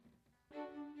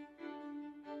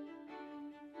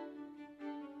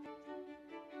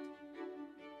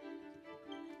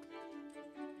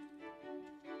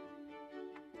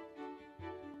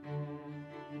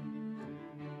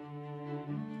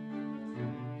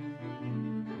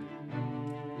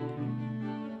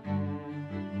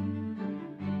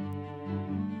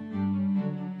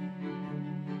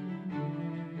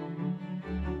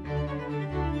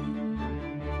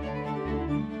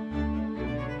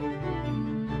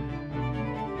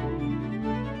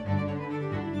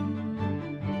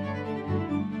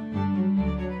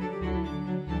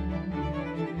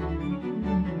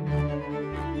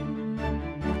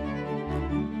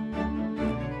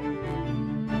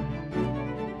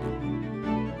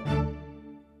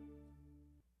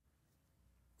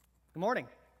morning.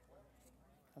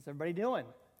 How's everybody doing?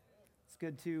 It's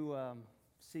good to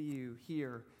see you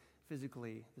here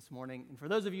physically this morning. And for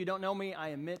those of you who don't know me, I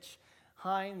am Mitch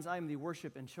Hines. I am the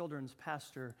worship and children's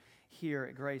pastor here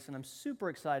at Grace, and I'm super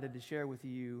excited to share with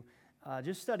you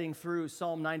just studying through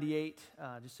Psalm 98.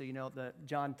 Just so you know,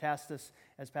 John tasked us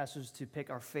as pastors to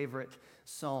pick our favorite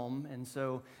psalm, and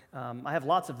so I have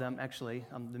lots of them, actually.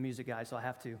 I'm the music guy, so I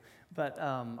have to. But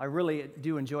I really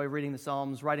do enjoy reading the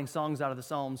Psalms, writing songs out of the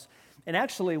Psalms. And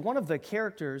actually, one of the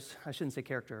characters, I shouldn't say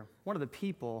character, one of the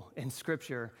people in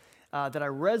Scripture that I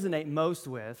resonate most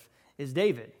with is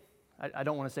David. I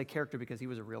don't want to say character because he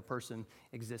was a real person,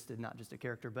 existed, not just a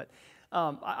character. But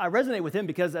I resonate with him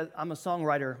because I'm a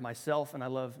songwriter myself, and I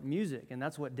love music. And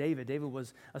that's what David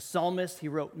was a psalmist. He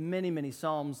wrote many, many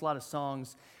psalms, a lot of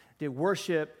songs, did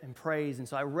worship and praise. And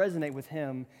so I resonate with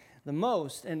him the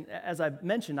most. And as I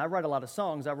mentioned, I write a lot of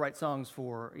songs. I write songs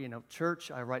for,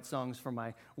 church. I write songs for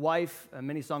my wife,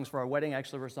 many songs for our wedding.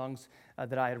 Actually, were songs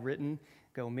that I had written.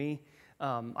 Go me.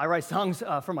 I write songs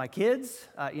for my kids.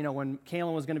 When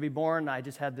Kaylin was going to be born, I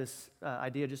just had this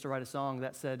idea just to write a song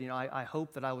that said, I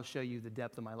hope that I will show you the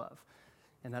depth of my love.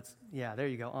 And that's, there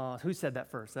you go. Oh, who said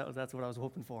that first? That's what I was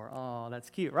hoping for. Oh,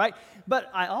 that's cute, right? But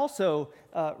I also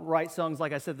write songs,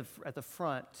 like I said at the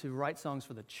front, to write songs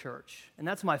for the church. And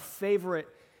that's my favorite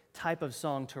type of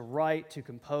song to write, to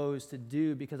compose, to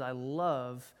do, because I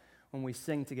love when we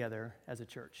sing together as a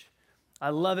church. I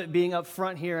love it being up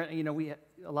front here.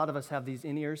 A lot of us have these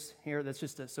in-ears here. That's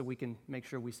just so we can make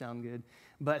sure we sound good.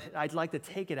 But I'd like to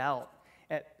take it out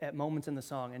at moments in the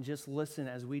song and just listen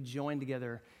as we join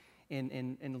together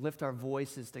and lift our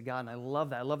voices to God. And I love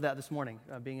that. I love that this morning,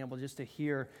 being able just to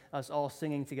hear us all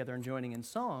singing together and joining in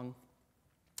song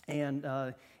and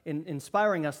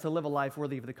inspiring us to live a life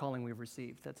worthy of the calling we've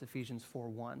received. That's Ephesians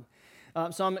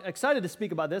 4:1. So I'm excited to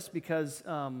speak about this because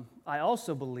I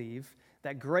also believe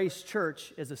that Grace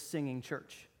Church is a singing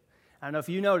church. I don't know if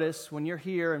you notice when you're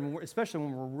here, and especially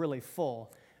when we're really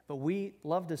full, but we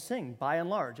love to sing by and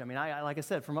large. I mean, I like I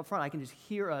said, from up front, I can just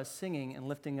hear us singing and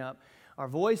lifting up our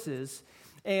voices.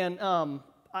 And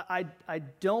I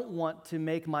don't want to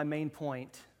make my main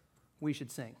point, we should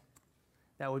sing.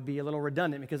 That would be a little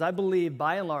redundant because I believe,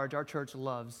 by and large, our church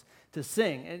loves to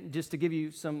sing. And just to give you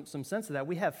some sense of that,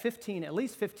 we have at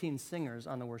least 15 singers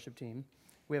on the worship team.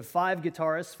 We have 5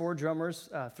 guitarists, 4 drummers,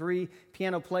 3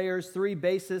 piano players, 3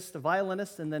 bassists, a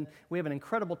violinist, and then we have an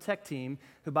incredible tech team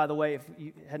who, by the way, if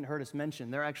you hadn't heard us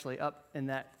mention, they're actually up in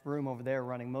that room over there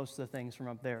running most of the things from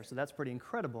up there. So that's pretty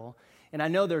incredible. And I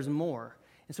know there's more.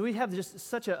 And so we have just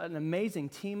such an amazing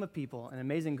team of people, an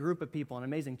amazing group of people, an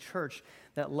amazing church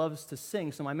that loves to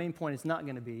sing. So my main point is not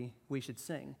going to be we should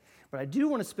sing. But I do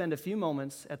want to spend a few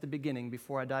moments at the beginning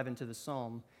before I dive into the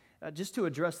psalm just to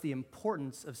address the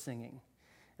importance of singing.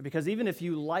 Because even if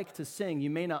you like to sing, you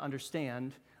may not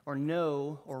understand or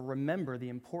know or remember the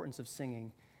importance of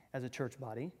singing as a church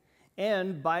body.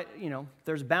 And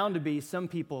there's bound to be some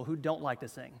people who don't like to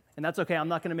sing. And that's okay. I'm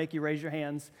not going to make you raise your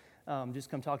hands. Just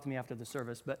come talk to me after the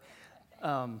service. But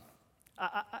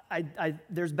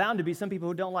there's bound to be some people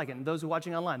who don't like it. And those who are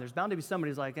watching online, there's bound to be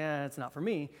somebody who's like, it's not for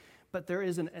me. But there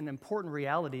is an important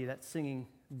reality that singing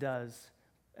does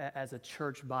as a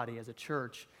church body, as a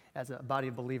church, as a body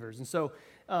of believers. And so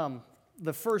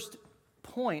the first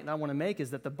point I want to make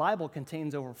is that the Bible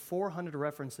contains over 400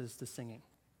 references to singing.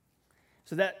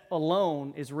 So that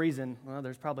alone is reason,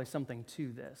 there's probably something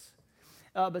to this.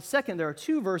 But second, there are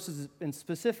 2 verses in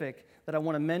specific that I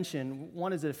want to mention.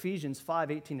 One is Ephesians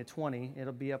 5:18-20.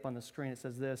 It'll be up on the screen. It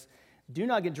says this: "Do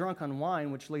not get drunk on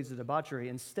wine, which leads to debauchery.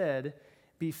 Instead,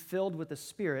 be filled with the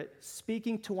Spirit,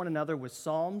 speaking to one another with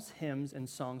psalms, hymns, and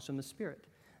songs from the Spirit.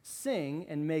 Sing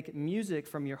and make music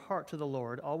from your heart to the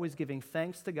Lord, always giving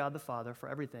thanks to God the Father for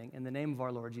everything in the name of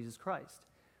our Lord Jesus Christ."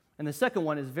 And the second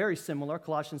one is very similar,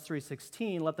 Colossians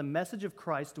 3:16, "Let the message of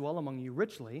Christ dwell among you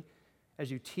richly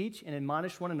as you teach and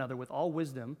admonish one another with all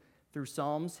wisdom through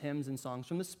psalms, hymns, and songs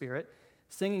from the Spirit,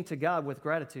 singing to God with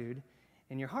gratitude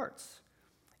in your hearts."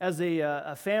 As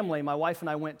a family, my wife and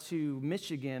I went to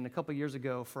Michigan a couple years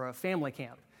ago for a family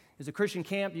camp. It's a Christian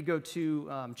camp. You go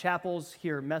to chapels,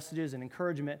 hear messages and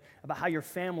encouragement about how your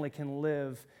family can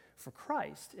live for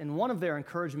Christ. And one of their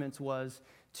encouragements was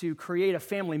to create a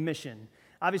family mission.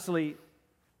 Obviously,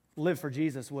 live for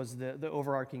Jesus was the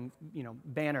overarching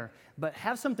banner, but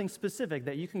have something specific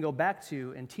that you can go back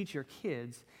to and teach your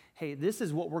kids hey, this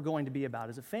is what we're going to be about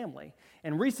as a family.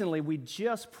 And recently, we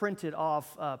just printed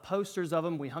off posters of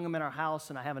them. We hung them in our house,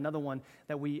 and I have another one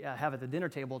that we have at the dinner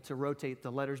table to rotate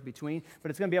the letters between. But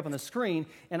it's going to be up on the screen,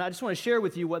 and I just want to share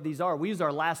with you what these are. We used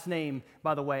our last name,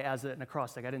 by the way, as an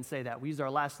acrostic. I didn't say that. We used our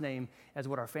last name as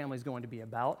what our family is going to be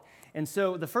about. And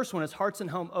so the first one is Hearts and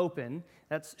Home Open.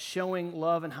 That's showing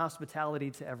love and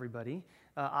hospitality to everybody.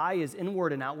 I is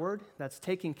inward and outward. That's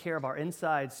taking care of our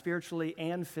inside spiritually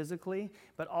and physically,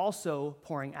 but also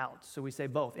pouring out. So we say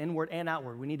both, inward and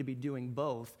outward. We need to be doing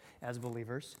both as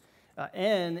believers.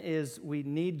 N is we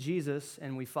need Jesus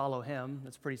and we follow him.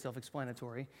 That's pretty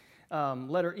self-explanatory.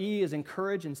 Letter E is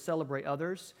encourage and celebrate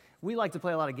others. We like to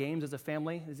play a lot of games as a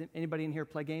family. Does anybody in here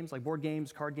play games, like board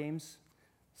games, card games?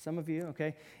 Some of you,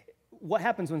 okay. What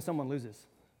happens when someone loses?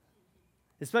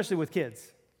 Especially with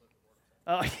kids.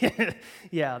 Oh,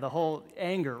 yeah, the whole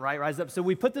anger, right, rises up. So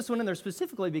we put this one in there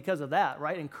specifically because of that,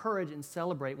 right? Encourage and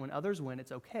celebrate when others win.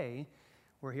 It's okay.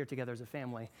 We're here together as a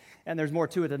family. And there's more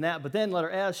to it than that. But then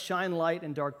letter S, shine light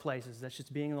in dark places. That's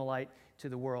just being the light to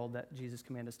the world that Jesus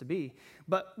commanded us to be.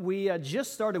 But we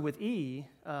just started with E,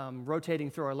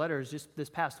 rotating through our letters just this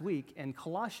past week. And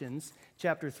Colossians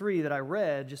chapter 3 that I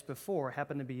read just before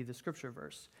happened to be the scripture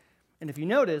verse. And if you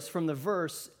notice from the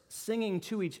verse, singing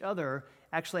to each other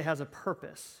actually has a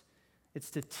purpose. It's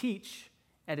to teach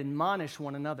and admonish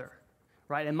one another,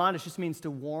 right? Admonish just means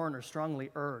to warn or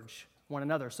strongly urge one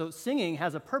another. So singing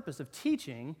has a purpose of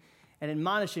teaching and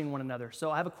admonishing one another.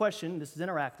 So I have a question. This is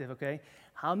interactive, okay?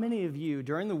 How many of you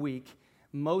during the week,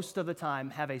 most of the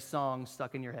time, have a song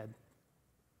stuck in your head?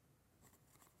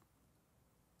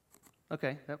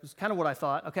 Okay, that was kind of what I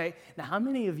thought. Okay, now how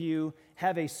many of you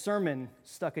have a sermon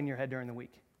stuck in your head during the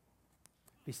week?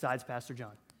 Besides Pastor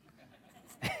John.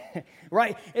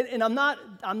 Right, and I'm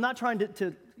not trying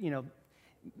to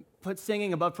put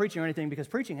singing above preaching or anything, because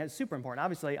preaching is super important.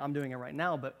 Obviously, I'm doing it right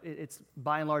now, but it's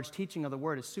by and large teaching of the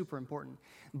Word is super important.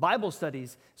 Bible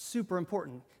studies, super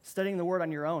important. Studying the Word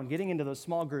on your own, getting into those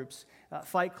small groups,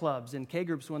 fight clubs, and K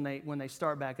groups when they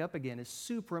start back up again is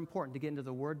super important to get into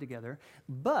the Word together.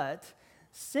 But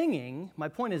singing, my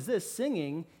point is this: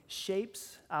 singing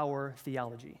shapes our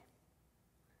theology.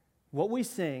 What we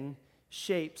sing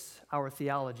shapes our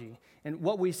theology. And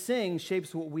what we sing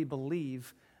shapes what we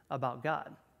believe about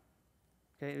God.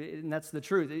 Okay, and that's the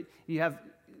truth. You have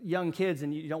young kids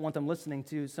and you don't want them listening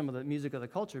to some of the music of the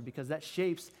culture because that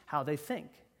shapes how they think,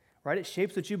 right? It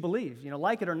shapes what you believe.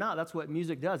 Like it or not, that's what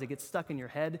music does. It gets stuck in your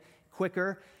head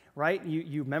quicker, right?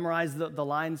 You memorize the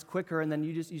lines quicker, and then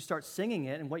you start singing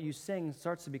it, and what you sing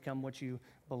starts to become what you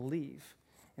believe.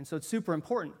 And so it's super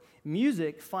important.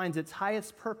 Music finds its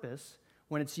highest purpose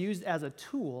when it's used as a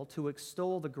tool to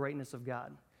extol the greatness of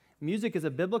God. Music is a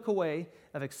biblical way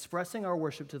of expressing our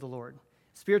worship to the Lord.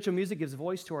 Spiritual music gives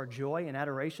voice to our joy and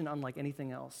adoration unlike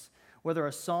anything else. Whether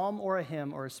a psalm or a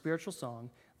hymn or a spiritual song,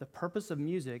 the purpose of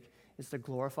music is to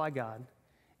glorify God,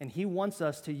 and He wants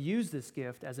us to use this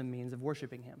gift as a means of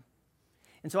worshiping Him.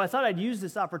 And so I thought I'd use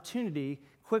this opportunity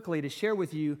quickly to share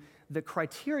with you the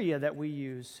criteria that we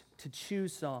use to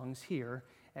choose songs here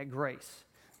at Grace.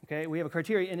 Okay, we have a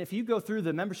criteria, and if you go through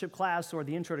the membership class or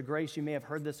the Intro to Grace, you may have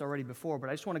heard this already before, but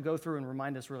I just want to go through and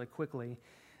remind us really quickly.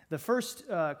 The first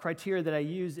criteria that I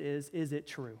use is it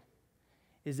true?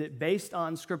 Is it based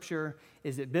on Scripture?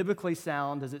 Is it biblically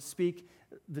sound? Does it speak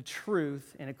the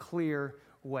truth in a clear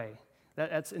way?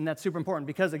 That's super important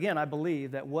because, again, I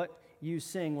believe that what you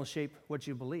sing will shape what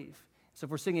you believe. So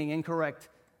if we're singing incorrect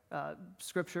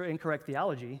Scripture, incorrect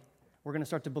theology, we're going to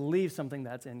start to believe something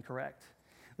that's incorrect.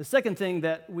 The second thing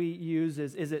that we use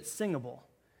is it singable?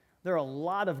 There are a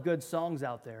lot of good songs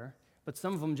out there, but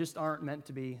some of them just aren't meant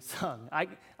to be sung.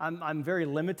 I'm very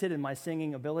limited in my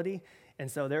singing ability,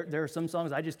 and so there are some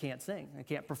songs I just can't sing. I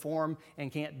can't perform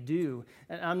and can't do.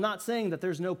 And I'm not saying that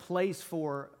there's no place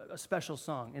for a special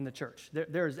song in the church.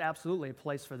 There is absolutely a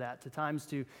place for that, to times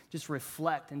to just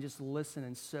reflect and just listen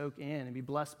and soak in and be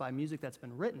blessed by music that's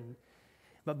been written.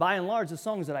 But by and large, the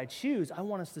songs that I choose, I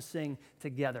want us to sing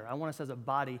together. I want us as a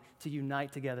body to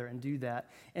unite together and do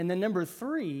that. And then number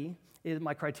 3 is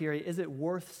my criteria: is it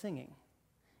worth singing?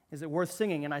 Is it worth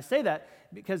singing? And I say that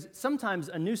because sometimes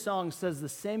a new song says the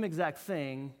same exact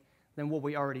thing than what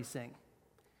we already sing.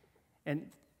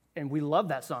 And we love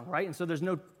that song, right? And so there's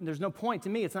no point to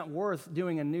me. It's not worth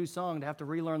doing a new song to have to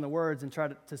relearn the words and try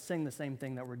to sing the same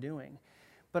thing that we're doing.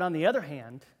 But on the other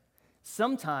hand,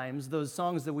 sometimes those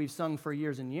songs that we've sung for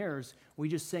years and years, we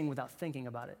just sing without thinking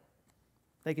about it.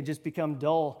 They can just become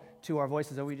dull to our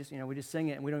voices, or we just sing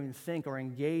it and we don't even think or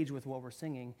engage with what we're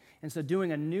singing. And so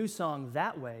doing a new song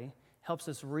that way helps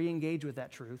us re-engage with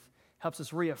that truth, helps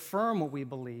us reaffirm what we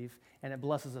believe, and it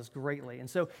blesses us greatly. And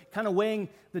so kind of weighing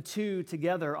the two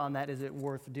together on that, is it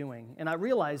worth doing? And I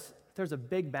realize there's a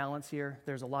big balance here.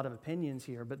 There's a lot of opinions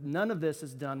here, but none of this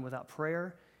is done without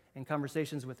prayer and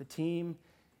conversations with the team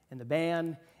and the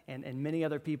band and many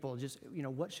other people. Just,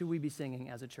 what should we be singing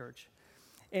as a church?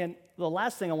 And the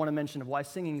last thing I want to mention of why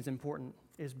singing is important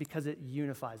is because it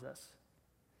unifies us.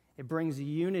 It brings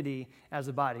unity as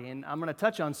a body. And I'm going to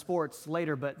touch on sports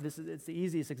later, but it's the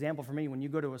easiest example for me. When you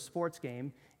go to a sports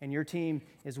game and your team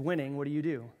is winning, what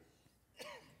do?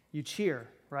 You cheer,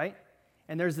 right?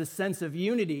 And there's this sense of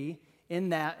unity in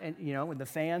that, and with the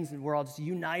fans, and we're all just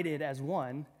united as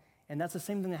one. And that's the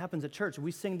same thing that happens at church.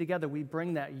 We sing together, we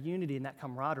bring that unity and that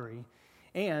camaraderie.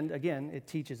 And again, it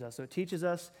teaches us. So it teaches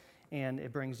us and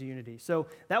it brings unity. So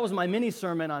that was my mini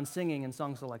sermon on singing and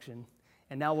song selection.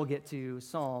 And now we'll get to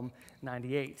Psalm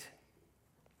 98.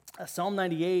 Psalm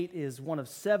 98 is one of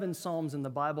 7 psalms in the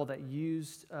Bible that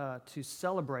used to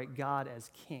celebrate God as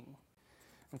king.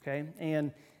 Okay?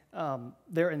 And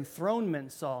they're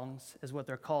enthronement songs is what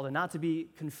they're called, and not to be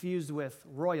confused with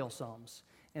royal psalms.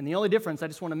 And the only difference I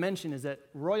just want to mention is that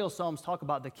royal psalms talk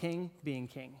about the king being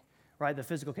king, right? The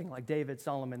physical king, like David,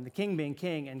 Solomon, the king being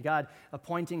king, and God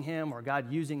appointing him, or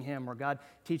God using him, or God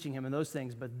teaching him, and those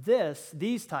things. But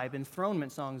these type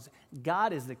enthronement songs,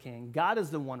 God is the king, God is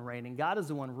the one reigning, God is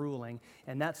the one ruling,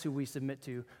 and that's who we submit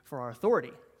to for our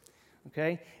authority.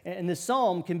 Okay? And this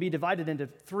psalm can be divided into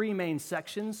 3 main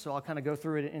sections, so I'll kind of go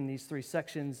through it in these 3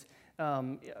 sections.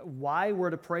 Why we're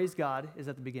to praise God is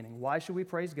at the beginning. Why should we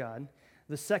praise God?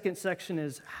 The second section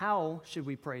is how should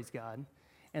we praise God?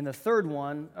 And the third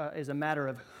one is a matter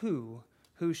of who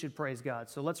should praise God.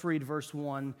 So let's read verse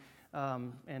 1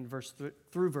 and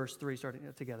through verse 3, starting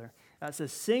together. It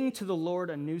says, "Sing to the Lord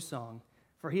a new song,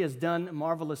 for he has done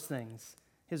marvelous things.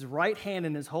 His right hand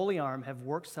and his holy arm have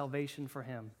worked salvation for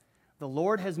him. The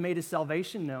Lord has made his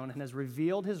salvation known and has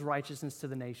revealed his righteousness to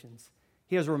the nations.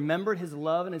 He has remembered his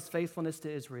love and his faithfulness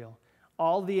to Israel.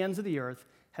 All the ends of the earth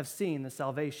have seen the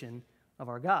salvation of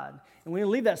our God." And we're going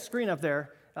to leave that screen up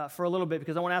there for a little bit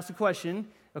because I want to ask the question,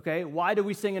 okay, why do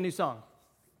we sing a new song?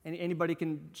 Anybody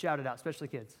can shout it out, especially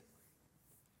kids.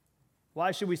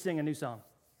 Why should we sing a new song?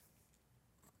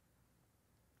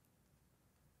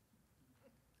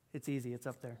 It's easy, it's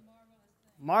up there.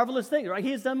 Marvelous things, right?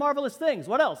 He has done marvelous things.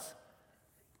 What else?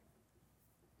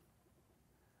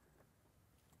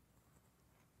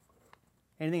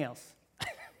 Anything else?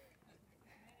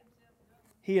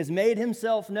 He has made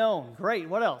himself known. Great.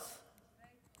 What else?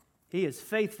 He is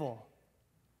faithful.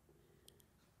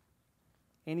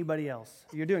 Anybody else?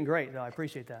 You're doing great, though. I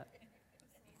appreciate that.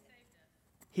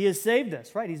 He has saved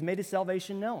us, right? He's made his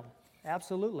salvation known.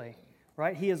 Absolutely.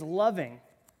 Right? He is loving.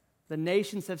 The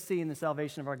nations have seen the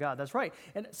salvation of our God. That's right.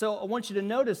 And so I want you to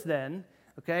notice then,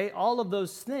 okay, all of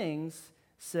those things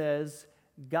says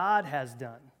God has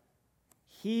done.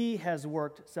 He has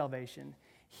worked salvation.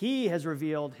 He has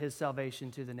revealed his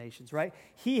salvation to the nations, right?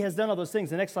 He has done all those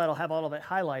things. The next slide will have all of it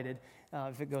highlighted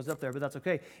if it goes up there, but that's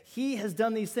okay. He has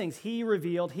done these things. He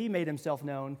revealed, he made himself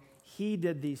known. He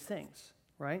did these things,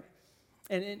 right?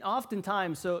 And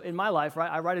oftentimes, so in my life,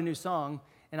 right, I write a new song,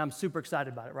 and I'm super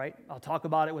excited about it, right? I'll talk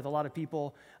about it with a lot of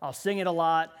people. I'll sing it a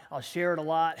lot. I'll share it a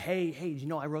lot. Hey, you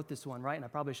know, I wrote this one, right? And I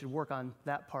probably should work on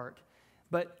that part.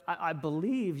 But I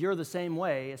believe you're the same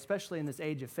way, especially in this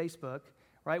age of Facebook,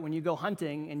 right? When you go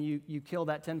hunting and you kill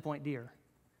that 10-point deer.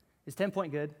 Is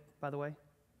 10-point good, by the way?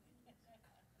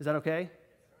 Is that okay?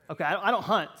 Okay, I don't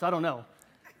hunt, so I don't know.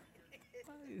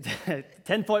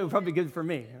 10-point would probably be good for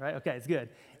me, right? Okay, it's good.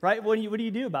 Right? What do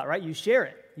you do about it, right? You share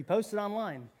it. You post it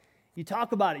online. You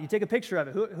talk about it. You take a picture of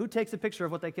it. Who takes a picture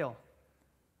of what they kill?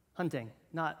 Hunting.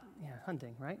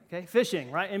 Hunting, right? Okay,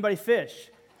 fishing, right? Anybody fish?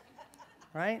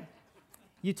 Right?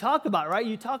 You talk about it, right?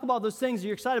 You talk about those things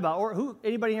you're excited about. Or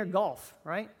anybody here golf,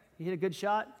 right? You hit a good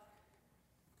shot,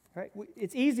 right?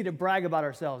 It's easy to brag about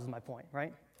ourselves is my point,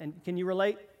 right? And can you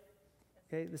relate?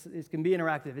 Okay, this can be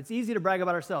interactive. It's easy to brag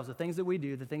about ourselves, the things that we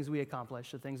do, the things we accomplish,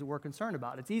 the things that we're concerned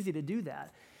about. It's easy to do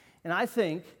that. And I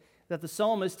think that the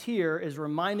psalmist here is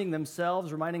reminding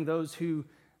themselves, reminding those who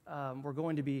were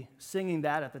going to be singing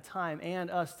that at the time and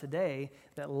us today,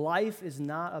 that life is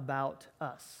not about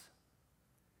us.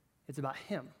 It's about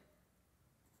him.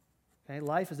 Okay,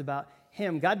 life is about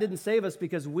him. God didn't save us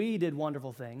because we did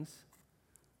wonderful things.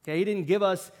 Okay, he didn't give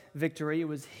us victory. It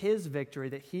was his victory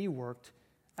that he worked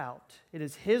out. It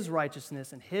is his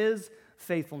righteousness and his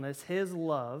faithfulness, his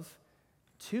love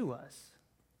to us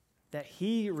that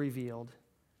he revealed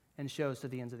and shows to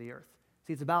the ends of the earth.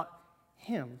 See, it's about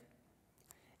him.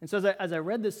 And so as I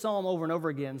read this psalm over and over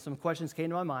again, some questions came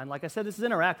to my mind. Like I said, this is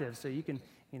interactive, so you can,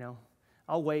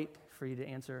 I'll wait for you to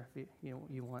answer if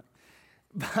you want.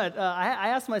 But I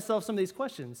asked myself some of these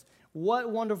questions. What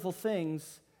wonderful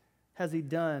things has he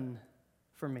done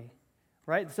for me?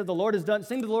 Right? It said the Lord has done,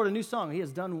 sing to the Lord a new song. He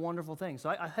has done wonderful things.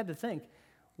 So I had to think,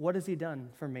 what has he done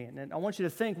for me? And I want you to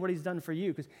think what he's done for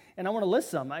you. And I want to list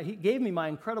some. He gave me my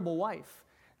incredible wife.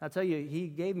 I'll tell you, he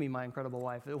gave me my incredible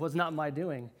wife. It was not my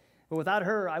doing. But without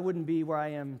her, I wouldn't be where I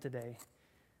am today.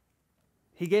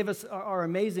 He gave us our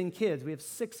amazing kids. We have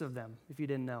 6 of them, if you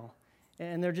didn't know.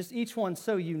 And they're just each one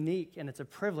so unique, and it's a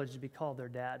privilege to be called their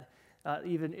dad.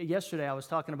 Even yesterday, I was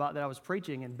talking about that I was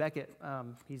preaching, and Beckett,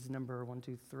 he's number 1,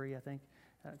 2, 3, I think.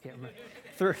 I can't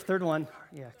remember. Third one,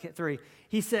 yeah, 3.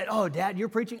 He said, "Oh, Dad, you're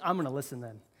preaching? I'm going to listen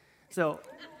then." So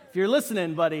if you're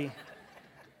listening, buddy,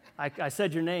 I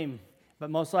said your name,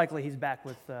 but most likely he's back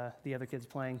with the other kids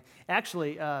playing.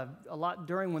 Actually, a lot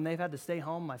during when they've had to stay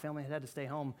home, my family had to stay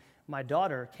home, my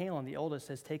daughter, Kaylin, the oldest,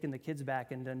 has taken the kids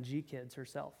back and done G-Kids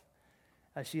herself.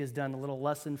 She has done a little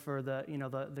lesson for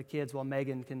the kids while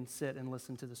Megan can sit and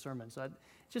listen to the sermon. So it's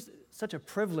just such a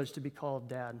privilege to be called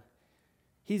Dad.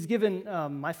 He's given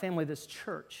my family this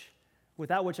church,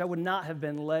 without which I would not have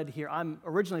been led here. I'm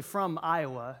originally from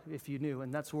Iowa, if you knew,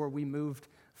 and that's where we moved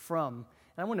from.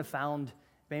 And I wouldn't have found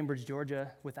Bainbridge,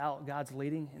 Georgia, without God's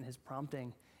leading and his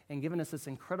prompting and giving us this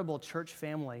incredible church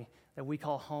family that we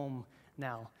call home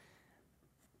now.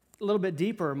 A little bit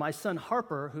deeper, my son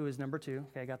Harper, who is number 2,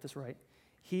 okay, I got this right,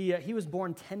 he was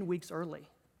born 10 weeks early.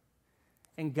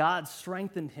 And God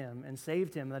strengthened him and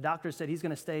saved him. And the doctor said he's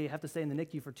going to have to stay in the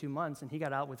NICU for 2 months, and he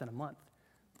got out within a month.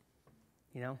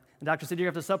 The doctor said you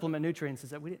have to supplement nutrients. He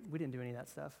said we didn't do any of that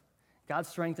stuff. God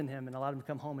strengthened him and allowed him to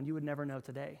come home, and you would never know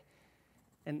today.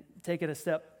 And take it a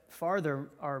step farther,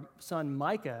 our son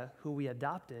Micah, who we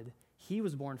adopted, he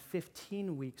was born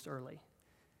 15 weeks early.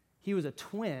 He was a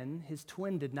twin. His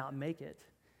twin did not make it.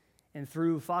 And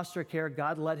through foster care,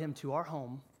 God led him to our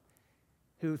home,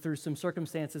 who through some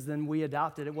circumstances then we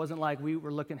adopted. It wasn't like we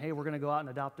were looking, hey, we're going to go out and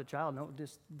adopt a child. No,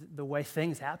 just the way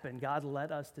things happen. God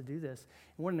led us to do this.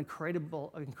 And what an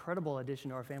incredible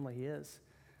addition to our family he is.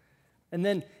 And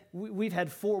then we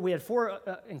had 4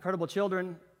 incredible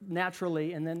children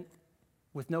naturally, and then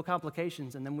with no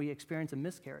complications, and then we experienced a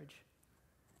miscarriage.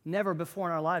 Never before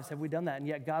in our lives have we done that, and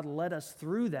yet God led us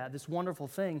through that, this wonderful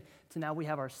thing, to now we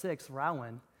have our 6th,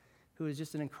 Rowan, who is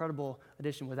just an incredible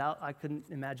addition. I couldn't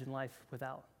imagine life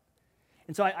without.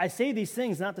 And so I say these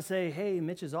things not to say, hey,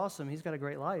 Mitch is awesome, he's got a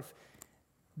great life,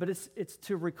 but it's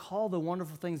to recall the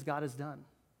wonderful things God has done.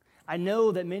 I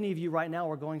know that many of you right now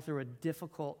are going through a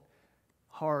difficult,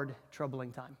 hard,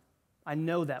 troubling time. I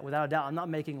know that without a doubt. I'm not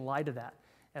making light of that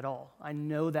at all. I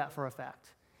know that for a fact.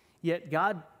 Yet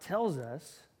God tells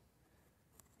us,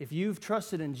 if you've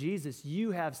trusted in Jesus,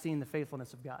 you have seen the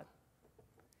faithfulness of God.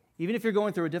 Even if you're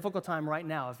going through a difficult time right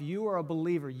now, if you are a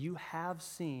believer, you have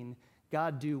seen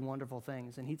God do wonderful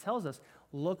things. And he tells us,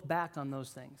 look back on those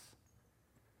things.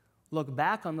 Look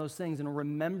back on those things and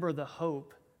remember the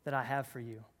hope that I have for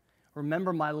you.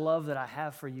 Remember my love that I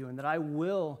have for you and that I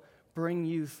will bring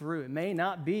you through. It may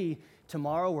not be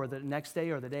tomorrow or the next day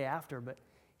or the day after, but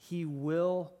he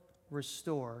will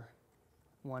restore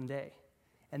one day.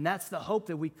 And that's the hope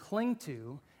that we cling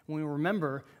to when we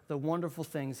remember the wonderful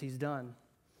things he's done.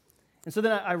 And so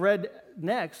then I read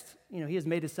next, he has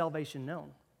made his salvation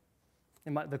known.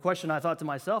 And the question I thought to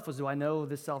myself was, do I know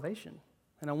this salvation?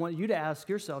 And I want you to ask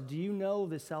yourself, do you know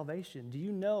this salvation? Do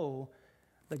you know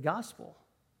the gospel?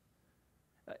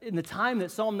 In the time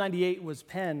that Psalm 98 was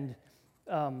penned,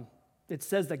 it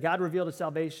says that God revealed his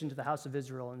salvation to the house of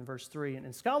Israel in verse 3.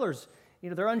 And scholars,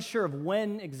 they're unsure of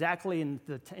when exactly in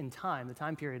time, the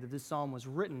time period that this psalm was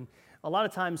written. A lot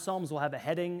of times Psalms will have a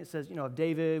heading. It says, of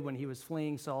David when he was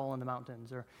fleeing Saul in the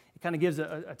mountains. Or it kind of gives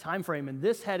a time frame. And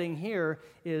this heading here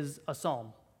is a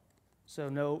psalm. So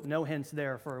no hints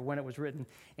there for when it was written.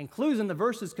 And clues in the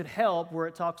verses could help where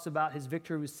it talks about his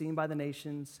victory was seen by the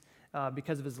nations.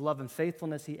 Because of his love and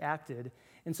faithfulness, he acted.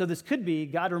 And so this could be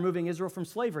God removing Israel from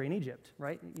slavery in Egypt,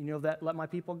 right? That let my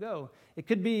people go. It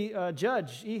could be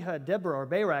Judge, Ehud, Deborah, or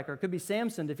Barak, or it could be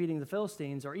Samson defeating the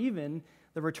Philistines, or even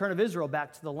the return of Israel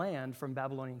back to the land from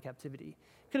Babylonian captivity.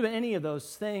 It could have been any of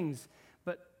those things,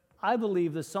 but I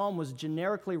believe the psalm was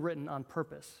generically written on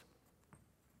purpose.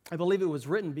 I believe it was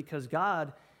written because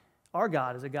God, our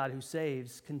God, is a God who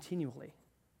saves continually.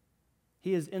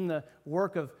 He is in the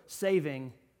work of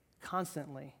saving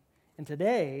constantly. And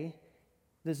today,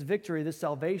 this victory, this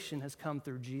salvation has come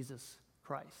through Jesus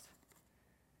Christ.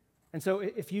 And so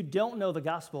if you don't know the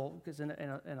gospel, because in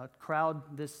a crowd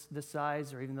this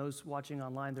size, or even those watching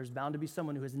online, there's bound to be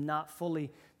someone who has not fully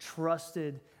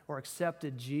trusted or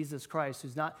accepted Jesus Christ,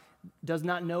 does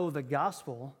not know the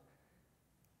gospel.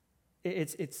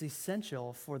 It's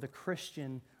essential for the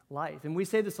Christian life. And we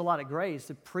say this a lot at Grace,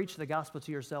 to preach the gospel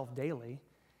to yourself daily.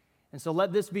 And so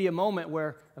let this be a moment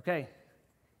where, okay,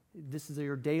 this is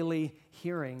your daily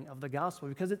hearing of the gospel,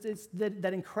 because it's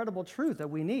that incredible truth that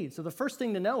we need. So the first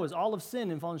thing to know is all have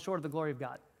sinned and fallen short of the glory of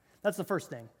God. That's the first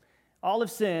thing. All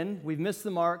have sinned, we've missed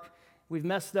the mark, we've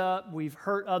messed up, we've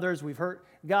hurt others, we've hurt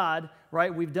God,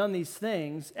 right? We've done these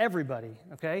things, everybody,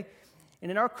 okay?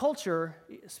 And in our culture,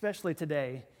 especially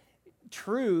today,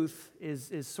 truth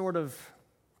is sort of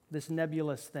this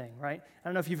nebulous thing, right? I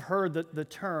don't know if you've heard the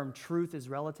term truth is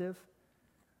relative,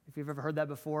 if you've ever heard that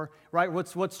before, right?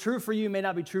 What's true for you may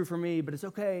not be true for me, but it's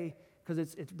okay because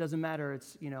it doesn't matter.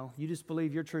 It's, you just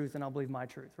believe your truth and I'll believe my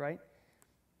truth, right?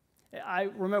 I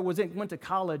remember went to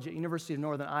college at University of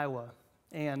Northern Iowa,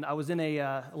 and I was in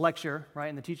a lecture, right?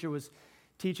 And the teacher was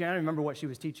teaching. I don't remember what she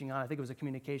was teaching on. I think it was a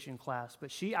communication class,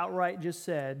 but she outright just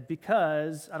said,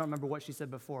 because, I don't remember what she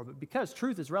said before, but because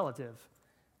truth is relative,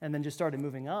 and then just started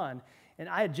moving on. And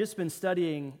I had just been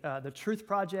studying the Truth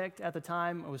Project at the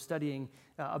time. I was studying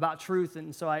about truth,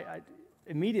 and so I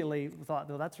immediately thought,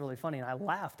 well, that's really funny, and I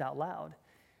laughed out loud.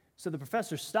 So the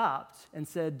professor stopped and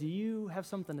said, do you have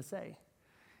something to say?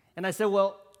 And I said,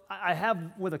 well, I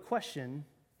have with a question,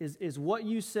 is what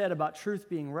you said about truth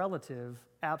being relative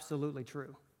absolutely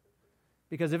true?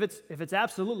 Because if it's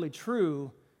absolutely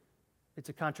true, it's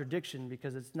a contradiction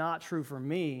because it's not true for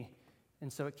me,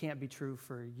 and so it can't be true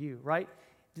for you, right?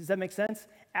 Does that make sense?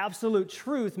 Absolute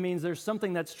truth means there's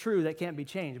something that's true that can't be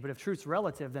changed, but if truth's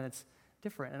relative, then it's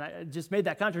different. And I just made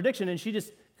that contradiction, and she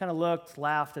just kind of looked,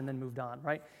 laughed, and then moved on,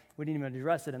 right? We didn't even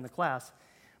address it in the class.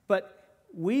 But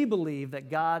we believe that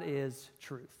God is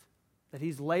truth, that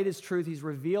he's laid his truth, he's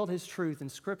revealed his truth in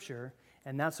Scripture,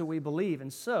 and that's what we believe.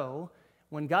 And so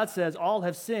when God says all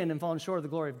have sinned and fallen short of the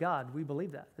glory of God, we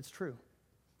believe that. It's true.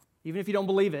 Even if you don't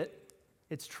believe it,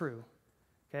 it's true.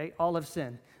 Okay, all have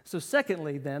sinned. So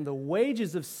secondly, then, the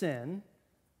wages of sin,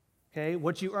 okay,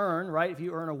 what you earn, right? If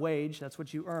you earn a wage, that's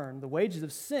what you earn. The wages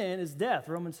of sin is death,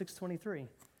 Romans 6:23.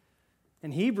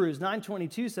 And Hebrews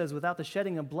 9:22 says, without the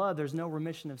shedding of blood, there's no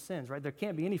remission of sins, right? There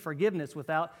can't be any forgiveness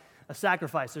without a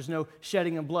sacrifice. There's no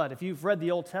shedding of blood. If you've read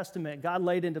the Old Testament, God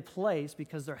laid into place,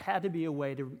 because there had to be a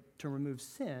way to remove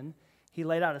sin, he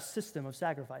laid out a system of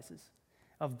sacrifices,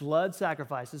 of blood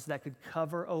sacrifices that could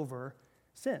cover over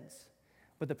sins.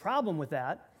 But the problem with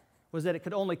that was that it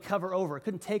could only cover over. It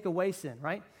couldn't take away sin,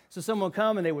 right? So someone would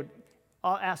come and they would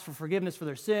ask for forgiveness for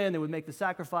their sin. They would make the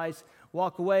sacrifice,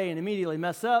 walk away, and immediately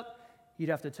mess up. You'd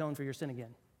have to atone for your sin again.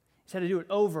 You just had to do it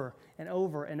over and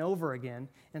over and over again.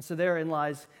 And so therein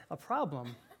lies a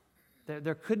problem.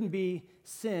 There couldn't be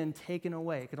sin taken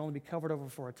away. It could only be covered over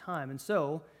for a time. And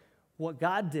so what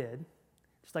God did,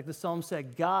 just like the psalm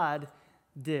said, God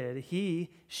did. He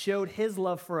showed his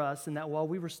love for us in that while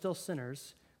we were still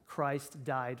sinners, Christ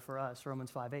died for us,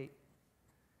 Romans 5:8.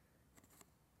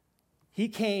 He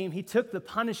came, he took the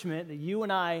punishment that you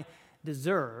and I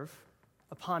deserve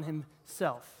upon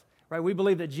himself, right? We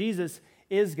believe that Jesus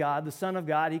is God, the Son of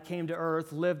God. He came to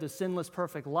earth, lived a sinless,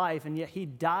 perfect life, and yet he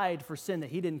died for sin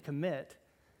that he didn't commit,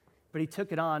 but he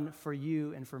took it on for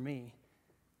you and for me.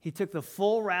 He took the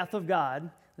full wrath of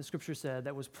God, the scripture said,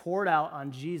 that was poured out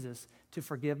on Jesus to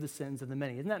forgive the sins of the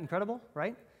many. Isn't that incredible,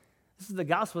 right? This is the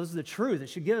gospel. This is the truth. It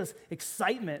should give us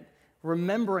excitement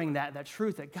remembering that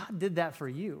truth, that God did that for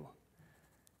you.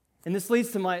 And this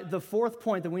leads to the fourth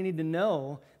point that we need to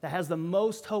know that has the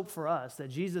most hope for us, that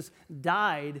Jesus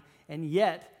died, and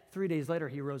yet 3 days later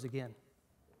he rose again.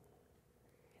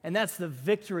 And that's the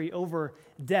victory over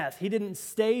death. He didn't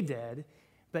stay dead,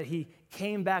 but he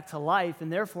came back to life,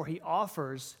 and therefore he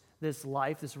offers this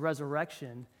life, this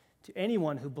resurrection, to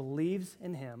anyone who believes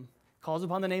in him, calls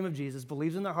upon the name of Jesus,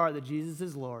 believes in their heart that Jesus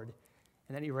is Lord,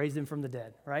 and that he raised him from the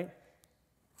dead, right?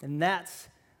 And that's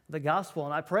the gospel.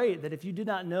 And I pray that if you did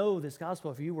not know this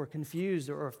gospel, if you were confused,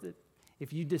 or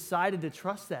if you decided to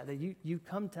trust that you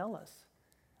come tell us.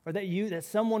 Or that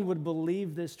someone would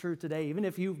believe this truth today, even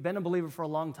if you've been a believer for a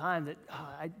long time, that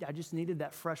I just needed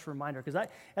that fresh reminder. Because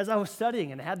as I was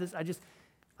studying and had this,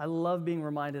 I love being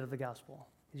reminded of the gospel.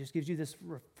 It just gives you this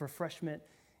refreshment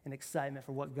and excitement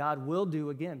for what God will do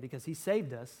again, because he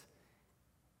saved us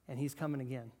and he's coming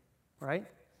again, right?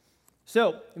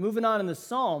 So, moving on in the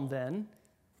psalm then,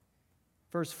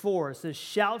 verse 4, it says,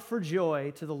 shout for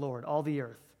joy to the Lord, all the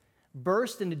earth.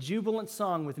 Burst into jubilant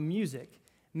song with music.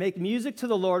 Make music to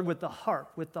the Lord with the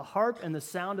harp and the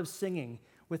sound of singing,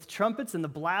 with trumpets and the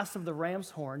blast of the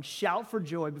ram's horn. Shout for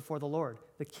joy before the Lord,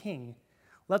 the King.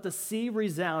 Let the sea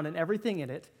resound and everything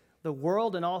in it, the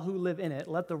world and all who live in it.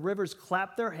 Let the rivers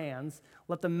clap their hands.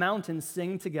 Let the mountains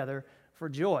sing together for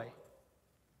joy.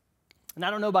 And I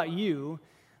don't know about you,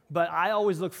 but I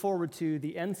always look forward to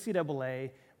the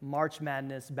NCAA March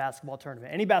Madness basketball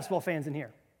tournament. Any basketball fans in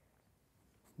here?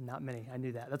 Not many. I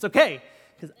knew that. That's okay,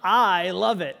 because I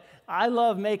love it. I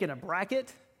love making a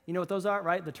bracket. You know what those are,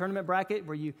 right? The tournament bracket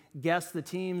where you guess the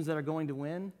teams that are going to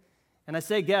win. And I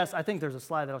say guess, I think there's a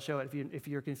slide that'll show it if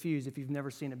you're confused, if you've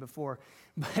never seen it before.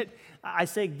 But I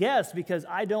say guess because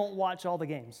I don't watch all the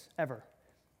games, ever.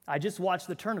 I just watch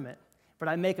the tournament. But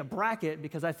I make a bracket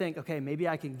because I think, okay, maybe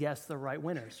I can guess the right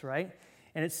winners, right?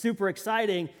 And it's super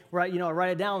exciting where I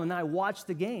write it down and then I watch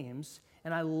the games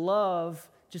and I love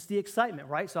just the excitement,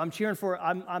 right? So I'm cheering for,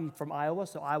 I'm from Iowa,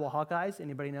 so Iowa Hawkeyes.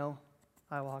 Anybody know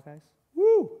Iowa Hawkeyes?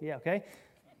 Woo! Yeah, okay.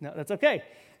 No, that's okay.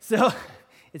 So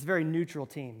it's a very neutral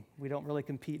team. We don't really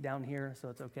compete down here, so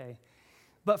it's okay.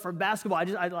 But for basketball,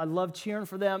 I love cheering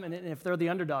for them, and if they're the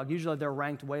underdog, usually they're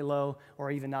ranked way low or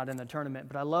even not in the tournament.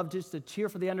 But I love just to cheer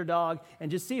for the underdog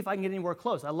and just see if I can get anywhere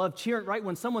close. I love cheering, right,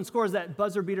 when someone scores that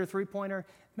buzzer beater three-pointer.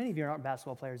 Many of you aren't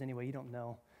basketball players anyway. You don't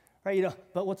know, right? You know,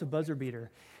 but what's a buzzer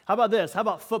beater? How about this? How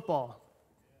about football?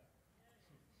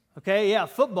 Okay, yeah,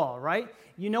 football, right?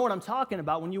 You know what I'm talking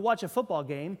about when you watch a football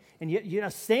game, and you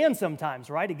gotta stand sometimes,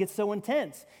 right? It gets so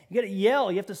intense. You gotta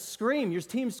yell, you have to scream. Your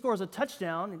team scores a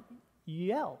touchdown, and you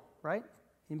yell, right?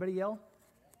 Anybody yell?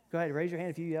 Go ahead, raise your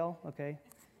hand if you yell. Okay,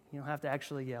 you don't have to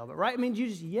actually yell, but right? I mean, you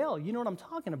just yell. You know what I'm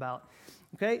talking about,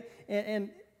 okay? And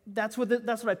that's what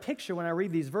I picture when I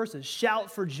read these verses. Shout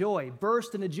for joy,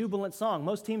 burst in a jubilant song.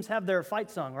 Most teams have their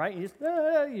fight song, right?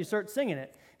 You start singing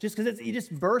it just because you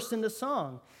just burst into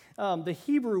song. The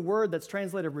Hebrew word that's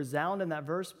translated resound in that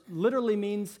verse literally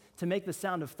means to make the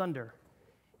sound of thunder.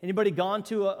 Anybody gone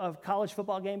to a college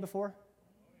football game before?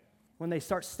 When they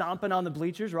start stomping on the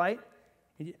bleachers, right?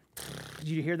 Did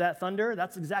you hear that thunder?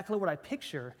 That's exactly what I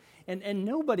picture. And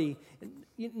nobody,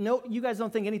 you guys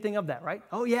don't think anything of that, right?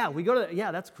 Oh yeah, we go to,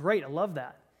 yeah, that's great. I love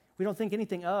that. We don't think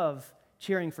anything of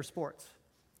cheering for sports.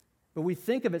 But we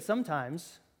think of it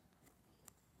sometimes.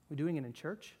 We're doing it in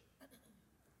church.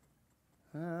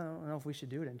 I don't know if we should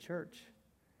do it in church.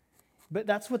 But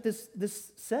that's what this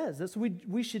says. That's what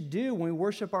we should do when we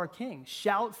worship our King.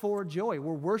 Shout for joy.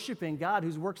 We're worshiping God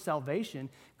whose work salvation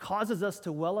causes us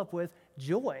to well up with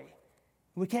joy.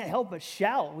 We can't help but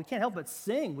shout. We can't help but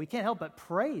sing. We can't help but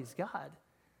praise God.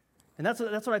 And that's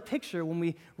what I picture when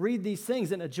we read these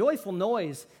things. And a joyful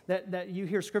noise that you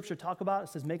hear Scripture talk about, it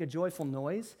says make a joyful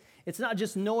noise. It's not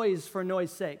just noise for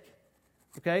noise sake.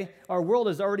 Okay? Our world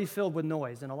is already filled with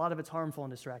noise, and a lot of it's harmful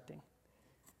and distracting.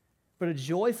 But a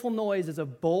joyful noise is a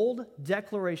bold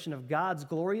declaration of God's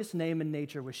glorious name and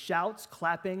nature with shouts,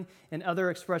 clapping, and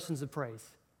other expressions of praise.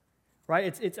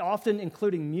 Right? It's often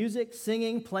including music,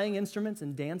 singing, playing instruments,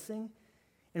 and dancing.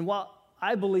 And while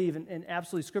I believe, and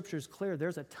absolutely Scripture is clear,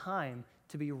 there's a time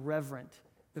to be reverent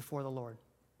before the Lord,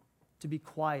 to be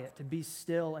quiet, to be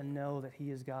still and know that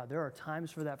He is God. There are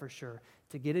times for that for sure,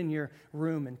 to get in your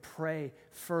room and pray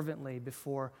fervently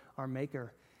before our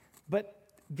Maker. But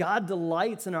God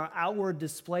delights in our outward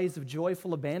displays of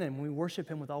joyful abandon when we worship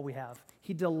Him with all we have.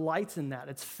 He delights in that.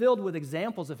 It's filled with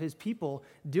examples of His people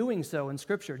doing so in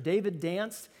Scripture. David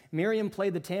danced. Miriam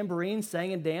played the tambourine,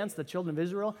 sang and danced. The children of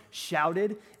Israel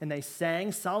shouted and they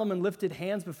sang. Solomon lifted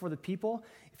hands before the people.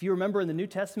 If you remember in the New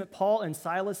Testament, Paul and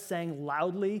Silas sang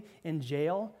loudly in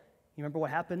jail. You remember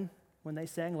what happened when they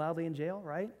sang loudly in jail,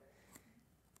 right?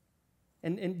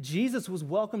 And Jesus was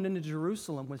welcomed into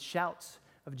Jerusalem with shouts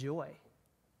of joy.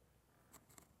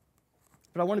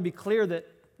 But I want to be clear that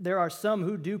there are some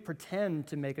who do pretend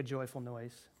to make a joyful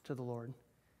noise to the Lord.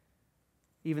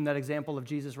 Even that example of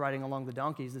Jesus riding along the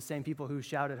donkeys, the same people who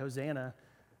shouted, Hosanna,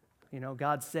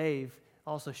 God save,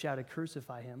 also shouted,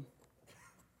 crucify Him.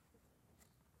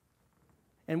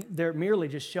 And they're merely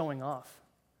just showing off,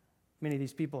 many of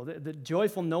these people. The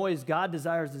joyful noise God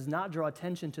desires does not draw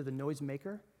attention to the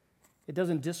noisemaker. It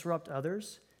doesn't disrupt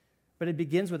others, but it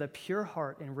begins with a pure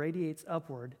heart and radiates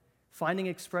upward, finding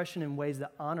expression in ways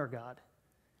that honor God.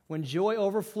 When joy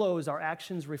overflows, our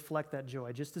actions reflect that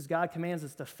joy. Just as God commands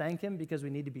us to thank Him because we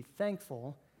need to be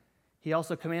thankful, He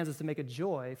also commands us to make a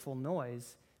joyful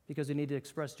noise because we need to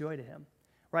express joy to Him.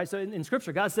 Right? So in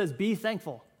Scripture, God says, be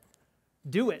thankful.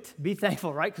 Do it. Be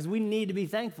thankful, right? Because we need to be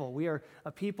thankful. We are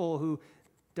a people who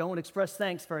don't express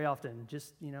thanks very often.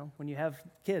 Just, when you have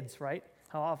kids, right?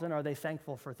 How often are they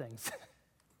thankful for things?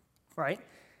 Right?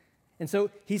 And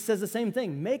so He says the same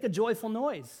thing. Make a joyful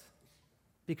noise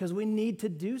because we need to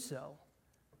do so.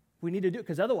 We need to do it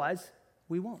because otherwise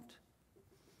we won't.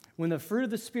 When the fruit of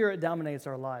the Spirit dominates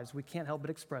our lives, we can't help but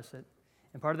express it.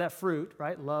 And part of that fruit,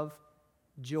 right? Love,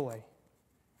 joy.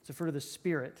 It's the fruit of the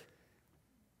Spirit.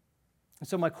 And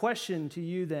so my question to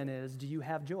you then is, do you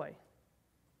have joy?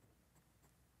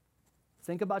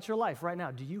 Think about your life right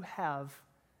now. Do you have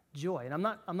joy? And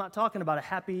I'm not talking about a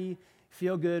happy,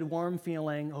 feel-good, warm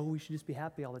feeling, oh, we should just be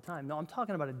happy all the time. No, I'm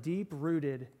talking about a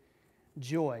deep-rooted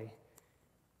joy.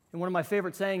 And one of my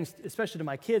favorite sayings, especially to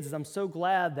my kids, is I'm so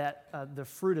glad that the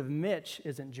fruit of Mitch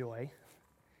isn't joy,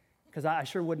 because I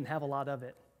sure wouldn't have a lot of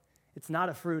it. It's not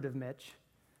a fruit of Mitch.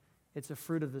 It's a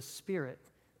fruit of the Spirit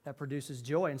that produces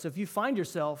joy. And so if you find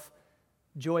yourself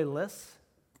joyless,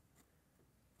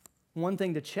 one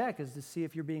thing to check is to see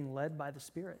if you're being led by the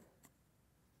Spirit.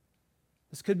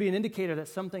 This could be an indicator that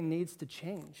something needs to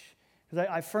change, because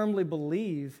I firmly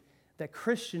believe that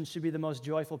Christians should be the most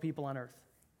joyful people on earth.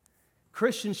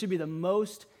 Christians should be the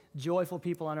most joyful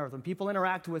people on earth. When people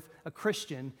interact with a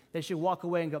Christian, they should walk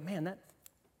away and go, man,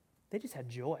 they just had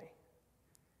joy.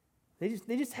 They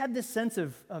just had this sense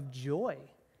of joy,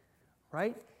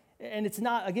 right? And it's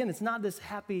not this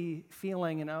happy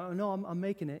feeling and, oh, no, I'm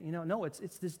making it. No, it's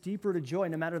this deep-rooted joy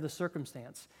no matter the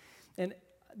circumstance. And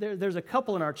there's a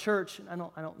couple in our church, I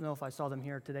don't know if I saw them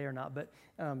here today or not, but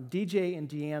DJ and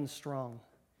Deanne Strong.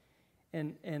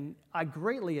 And I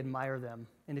greatly admire them.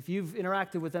 And if you've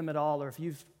interacted with them at all, or if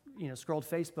you've scrolled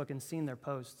Facebook and seen their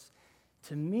posts,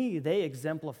 to me, they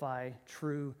exemplify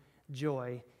true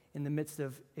joy in the midst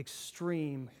of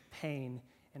extreme pain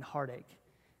and heartache.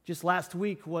 Just last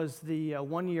week was the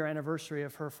 1-year anniversary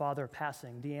of her father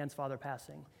passing, Deanne's father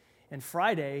passing. And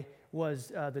Friday was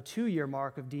the 2-year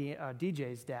mark of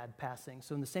DJ's dad passing.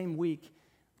 So in the same week,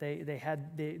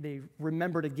 they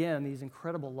remembered again these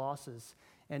incredible losses.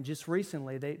 And just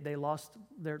recently, they lost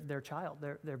their child,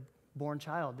 their born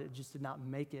child. It just did not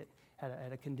make it, had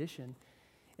a condition.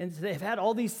 And so they've had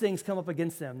all these things come up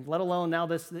against them, let alone now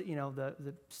the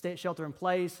state shelter in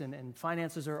place and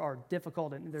finances are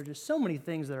difficult, and there are just so many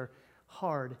things that are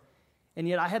hard. And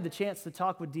yet I had the chance to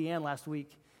talk with Deanne last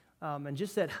week and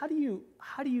just said, how do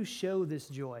you show this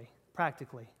joy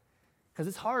practically? Because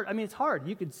it's hard. I mean, it's hard.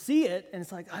 You could see it, and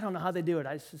it's like, I don't know how they do it.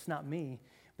 It's just not me.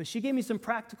 But she gave me some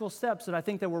practical steps that I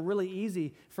think that were really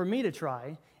easy for me to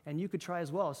try, and you could try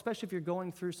as well, especially if you're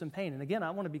going through some pain. And again,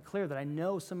 I want to be clear that I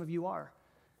know some of you are.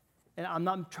 And I'm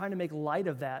not trying to make light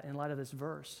of that in light of this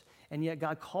verse. And yet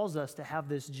God calls us to have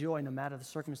this joy no matter the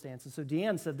circumstances. So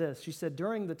Deanne said this. She said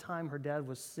during the time her dad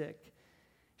was sick,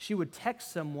 she would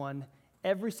text someone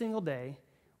every single day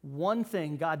one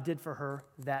thing God did for her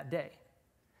that day.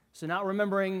 So not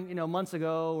remembering, months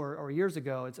ago or years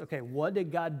ago, it's, okay, what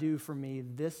did God do for me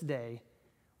this day?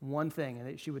 One thing.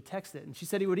 And she would text it. And she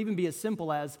said it would even be as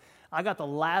simple as, I got the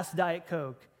last Diet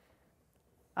Coke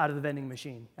out of the vending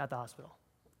machine at the hospital.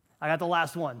 I got the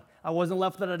last one. I wasn't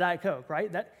left without a Diet Coke, right?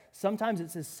 Sometimes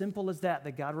it's as simple as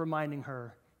that God reminding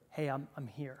her, hey, I'm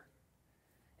here.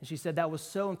 And she said that was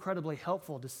so incredibly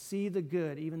helpful to see the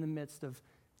good even in the midst of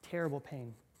terrible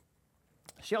pain.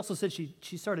 She also said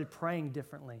she started praying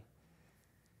differently.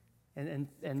 And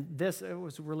this it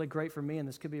was really great for me, and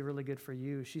this could be really good for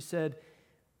you. She said,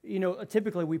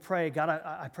 typically we pray, God,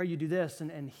 I pray you do this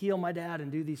and heal my dad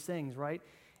and do these things, right?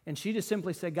 And she just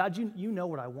simply said, God, you know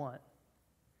what I want,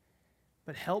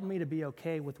 but help me to be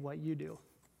okay with what you do.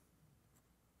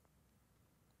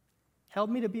 Help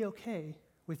me to be okay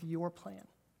with your plan.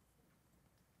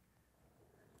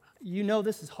 You know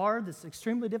this is hard, this is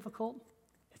extremely difficult.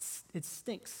 It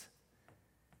stinks.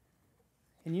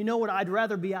 And you know what? I'd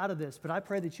rather be out of this, but I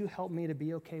pray that you help me to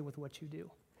be okay with what you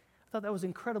do. I thought that was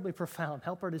incredibly profound.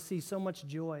 Help her to see so much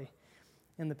joy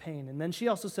in the pain. And then she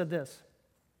also said this,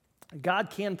 God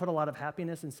can put a lot of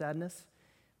happiness and sadness.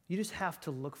 You just have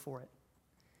to look for it.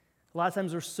 A lot of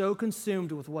times we're so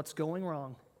consumed with what's going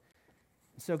wrong,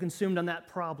 so consumed on that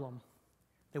problem,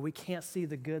 that we can't see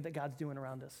the good that God's doing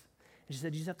around us. And she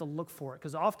said, you just have to look for it.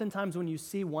 Because oftentimes when you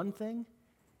see one thing,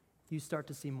 you start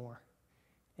to see more.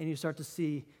 And you start to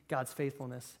see God's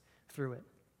faithfulness through it.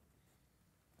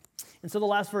 And so the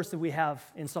last verse that we have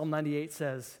in Psalm 98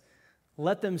 says,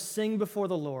 let them sing before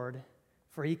the Lord,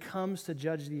 for he comes to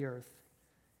judge the earth.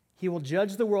 He will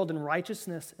judge the world in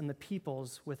righteousness and the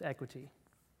peoples with equity.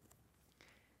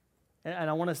 And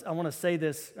I want to say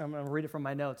this, I'm going to read it from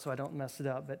my notes so I don't mess it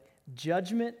up, but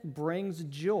judgment brings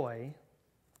joy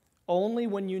only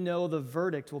when you know the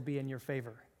verdict will be in your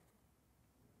favor.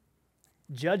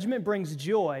 Judgment brings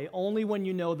joy only when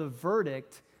you know the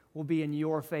verdict will be in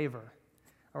your favor.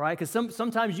 All right? Because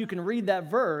sometimes you can read that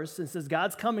verse and it says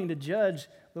God's coming to judge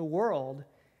the world,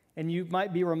 and you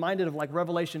might be reminded of like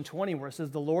Revelation 20 where it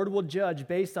says the Lord will judge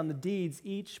based on the deeds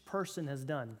each person has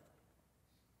done.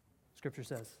 Scripture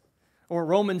says. Or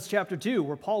Romans chapter 2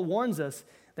 where Paul warns us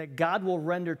that God will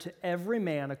render to every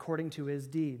man according to his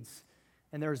deeds,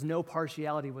 and there is no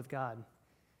partiality with God.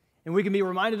 And we can be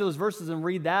reminded of those verses and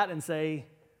read that and say,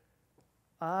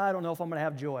 I don't know if I'm going to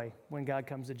have joy when God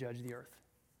comes to judge the earth.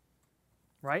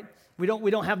 Right? We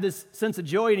don't have this sense of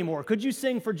joy anymore. Could you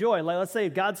sing for joy? Like, let's say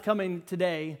God's coming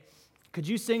today. Could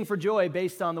you sing for joy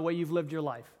based on the way you've lived your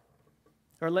life?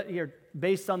 Or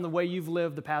based on the way you've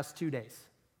lived the past 2 days?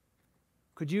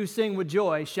 Could you sing with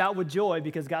joy, shout with joy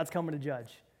because God's coming to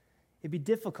judge? It'd be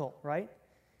difficult, right?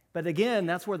 But again,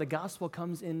 that's where the gospel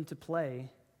comes into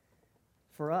play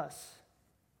for us.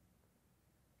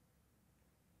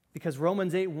 Because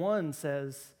Romans 8:1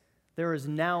 says, there is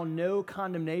now no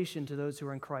condemnation to those who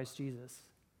are in Christ Jesus.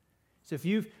 So if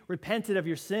you've repented of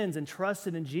your sins and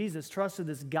trusted in Jesus, trusted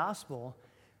this gospel,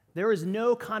 there is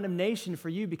no condemnation for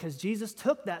you because Jesus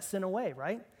took that sin away,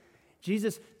 right?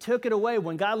 Jesus took it away.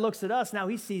 When God looks at us, now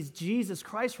he sees Jesus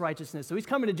Christ's righteousness. So he's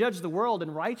coming to judge the world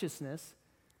in righteousness.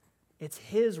 It's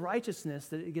his righteousness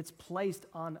that it gets placed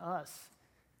on us.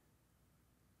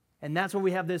 And that's where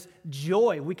we have this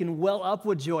joy. We can well up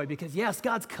with joy because, yes,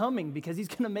 God's coming because he's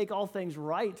going to make all things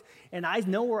right. And I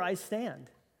know where I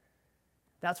stand.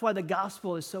 That's why the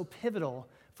gospel is so pivotal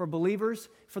for believers,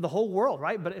 for the whole world,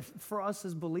 right? But for us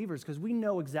as believers, because we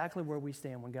know exactly where we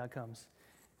stand when God comes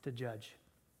to judge.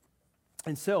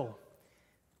 And so,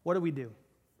 what do?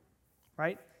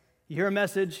 Right? You hear a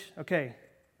message, okay,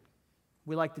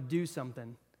 we like to do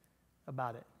something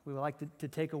about it. We would like to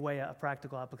take away a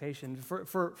practical application.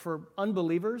 For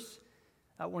unbelievers,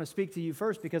 I want to speak to you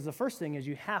first because the first thing is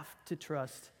you have to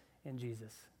trust in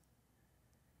Jesus.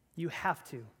 You have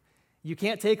to. You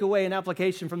can't take away an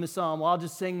application from the psalm. Well, I'll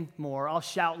just sing more. I'll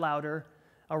shout louder.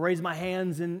 I'll raise my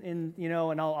hands and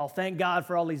I'll thank God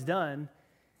for all he's done.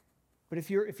 But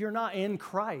if you're not in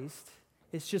Christ,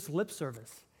 it's just lip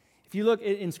service. If you look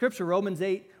in Scripture,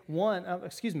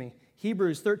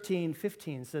 Hebrews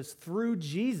 13:15 says, through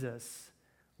Jesus,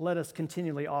 let us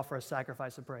continually offer a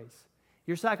sacrifice of praise.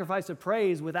 Your sacrifice of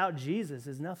praise without Jesus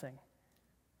is nothing.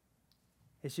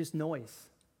 It's just noise.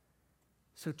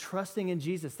 So trusting in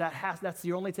Jesus, that's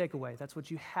the only takeaway. That's what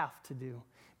you have to do.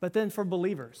 But then for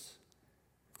believers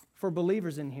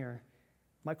in here,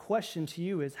 my question to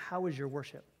you is, how is your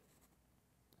worship?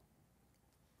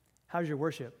 How's your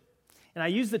worship? And I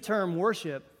use the term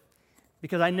worship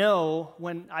because I know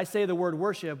when I say the word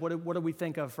worship, what do we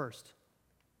think of first?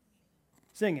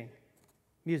 Singing,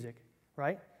 music,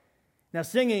 right? Now,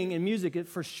 singing and music, it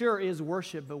for sure is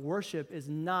worship, but worship is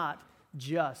not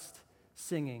just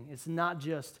singing. It's not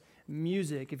just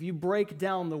music. If you break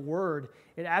down the word,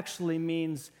 it actually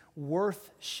means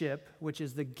worthship, which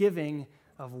is the giving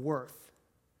of worth,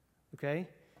 okay?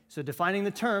 So defining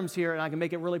the terms here, and I can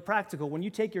make it really practical. When you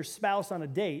take your spouse on a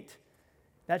date,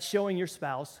 that's showing your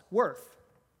spouse worth.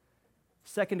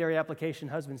 Secondary application,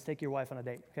 husbands, take your wife on a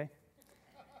date, okay?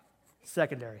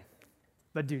 Secondary,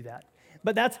 but do that.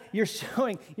 But you're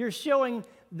showing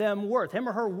them worth, him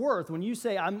or her worth. When you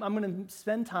say, I'm going to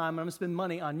spend time, I'm going to spend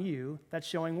money on you, that's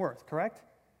showing worth, correct?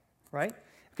 Right?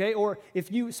 Okay, or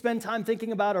if you spend time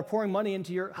thinking about or pouring money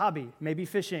into your hobby, maybe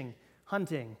fishing,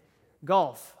 hunting,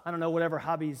 golf, I don't know, whatever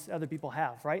hobbies other people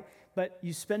have, right? But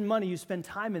you spend money, you spend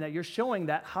time in that, you're showing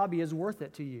that hobby is worth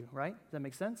it to you, right? Does that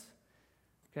make sense?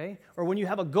 Okay? Or when you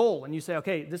have a goal and you say,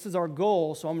 okay, this is our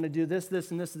goal, so I'm going to do this,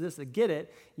 this, and this, and this to get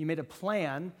it, you made a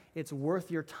plan, it's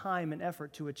worth your time and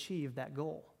effort to achieve that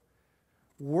goal.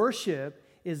 Worship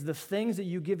is the things that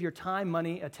you give your time,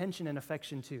 money, attention, and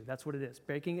affection to. That's what it is.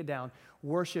 Breaking it down,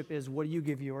 worship is what do you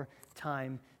give your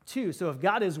time to. So if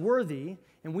God is worthy,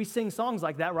 and we sing songs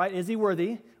like that, right? Is he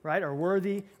worthy, right? Or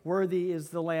worthy is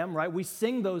the Lamb, right? We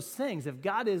sing those things. If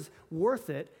God is worth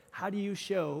it, how do you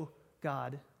show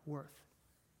God worth?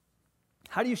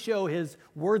 How do you show his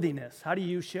worthiness? How do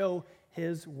you show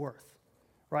his worth,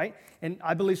 right? And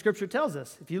I believe Scripture tells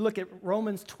us. If you look at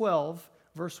Romans 12,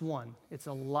 verse 1, it's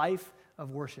a life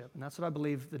of worship. And that's what I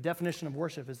believe the definition of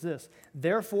worship is this.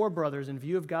 Therefore, brothers, in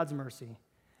view of God's mercy,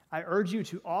 I urge you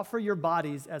to offer your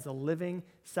bodies as a living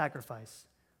sacrifice,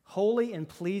 holy and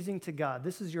pleasing to God.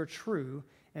 This is your true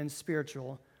and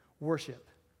spiritual worship.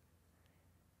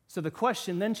 So the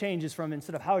question then changes from,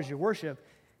 instead of how is your worship,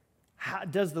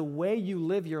 does the way you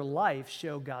live your life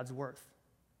show God's worth?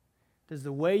 Does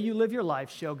the way you live your life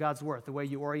show God's worth? The way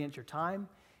you orient your time,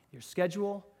 your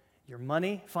schedule, your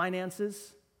money,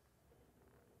 finances?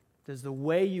 Does the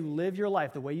way you live your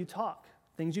life, the way you talk,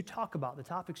 things you talk about, the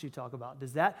topics you talk about,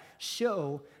 does that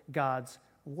show God's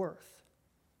worth?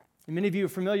 And many of you are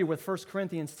familiar with 1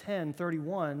 Corinthians 10,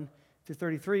 31 through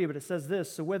 33, but it says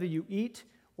this, so whether you eat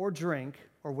or drink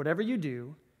or whatever you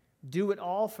do it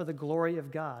all for the glory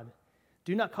of God.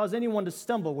 Do not cause anyone to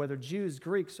stumble, whether Jews,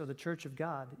 Greeks, or the church of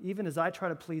God, even as I try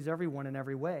to please everyone in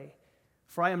every way.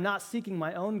 For I am not seeking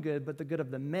my own good, but the good of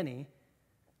the many,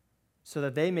 so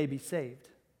that they may be saved.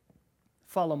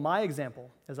 Follow my example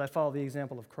as I follow the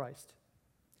example of Christ.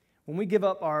 When we give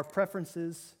up our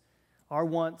preferences, our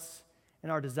wants,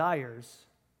 and our desires,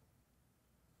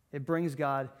 it brings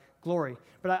God glory.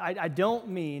 But I don't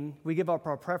mean we give up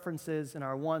our preferences and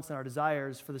our wants and our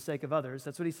desires for the sake of others.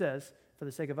 That's what he says, for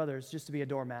the sake of others, just to be a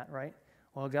doormat, right?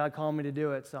 Well, God called me to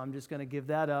do it, so I'm just going to give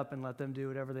that up and let them do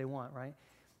whatever they want, right?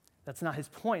 That's not his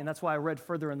point, and that's why I read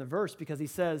further in the verse, because he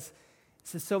says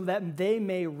so that they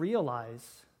may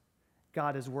realize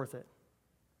God is worth it.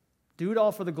 Do it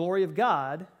all for the glory of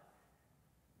God,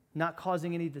 not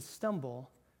causing any to stumble,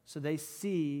 so they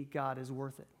see God is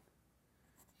worth it,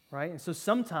 right? And so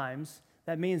sometimes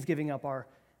that means giving up our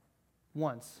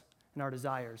wants and our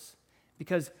desires,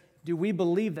 because do we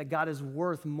believe that God is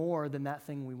worth more than that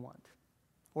thing we want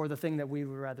or the thing that we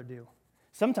would rather do?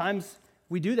 Sometimes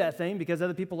we do that thing because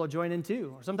other people will join in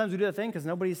too. Or sometimes we do that thing because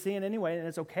nobody's seeing anyway, and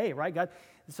it's okay, right? God,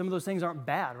 some of those things aren't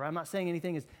bad, right? I'm not saying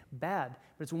anything is bad,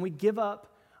 but it's when we give up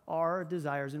our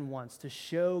desires and wants to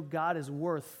show God is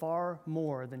worth far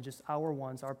more than just our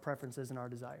wants, our preferences, and our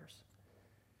desires.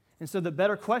 And so the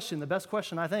best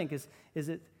question I think is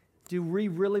do we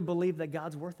really believe that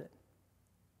God's worth it?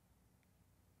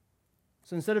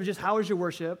 So instead of just how is your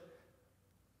worship,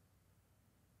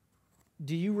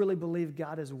 do you really believe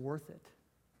God is worth it?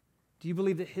 Do you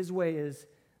believe that his way is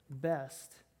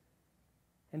best?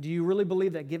 And do you really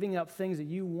believe that giving up things that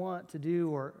you want to do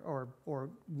or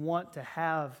want to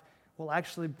have will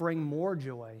actually bring more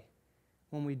joy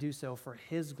when we do so for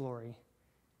his glory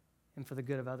and for the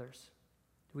good of others?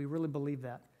 Do we really believe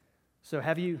that? So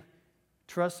have you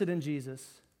trusted in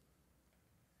Jesus?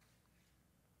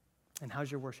 And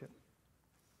how's your worship?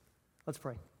 Let's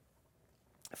pray.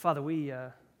 Father, we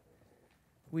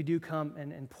do come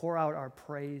and pour out our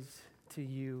praise to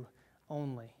you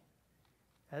only.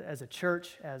 As a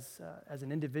church, as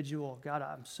an individual, God,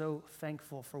 I'm so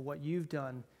thankful for what you've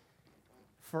done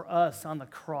for us on the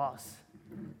cross,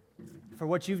 for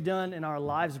what you've done in our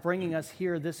lives, bringing us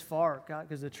here this far, God,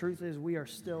 because the truth is we are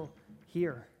still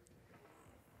here.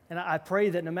 And I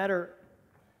pray that no matter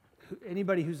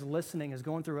anybody who's listening is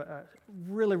going through a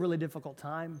really, really difficult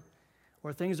time,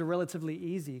 or things are relatively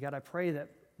easy, God, I pray that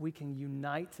we can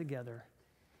unite together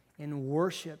in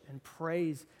worship and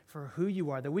praise for who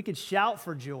you are, that we could shout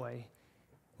for joy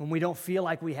when we don't feel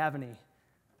like we have any,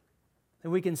 that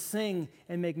we can sing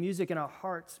and make music in our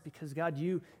hearts because, God,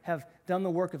 you have done the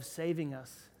work of saving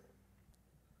us.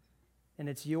 And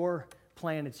it's your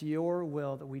plan, it's your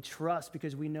will that we trust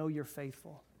because we know you're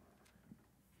faithful.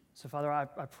 So, Father, I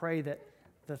pray that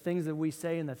the things that we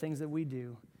say and the things that we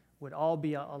do would all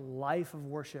be a life of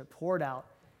worship poured out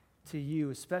to you,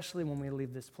 especially when we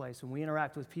leave this place, when we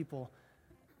interact with people,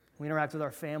 we interact with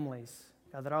our families,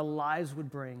 God, that our lives would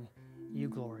bring you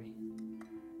glory.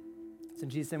 It's in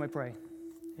Jesus' name I pray.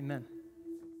 Amen.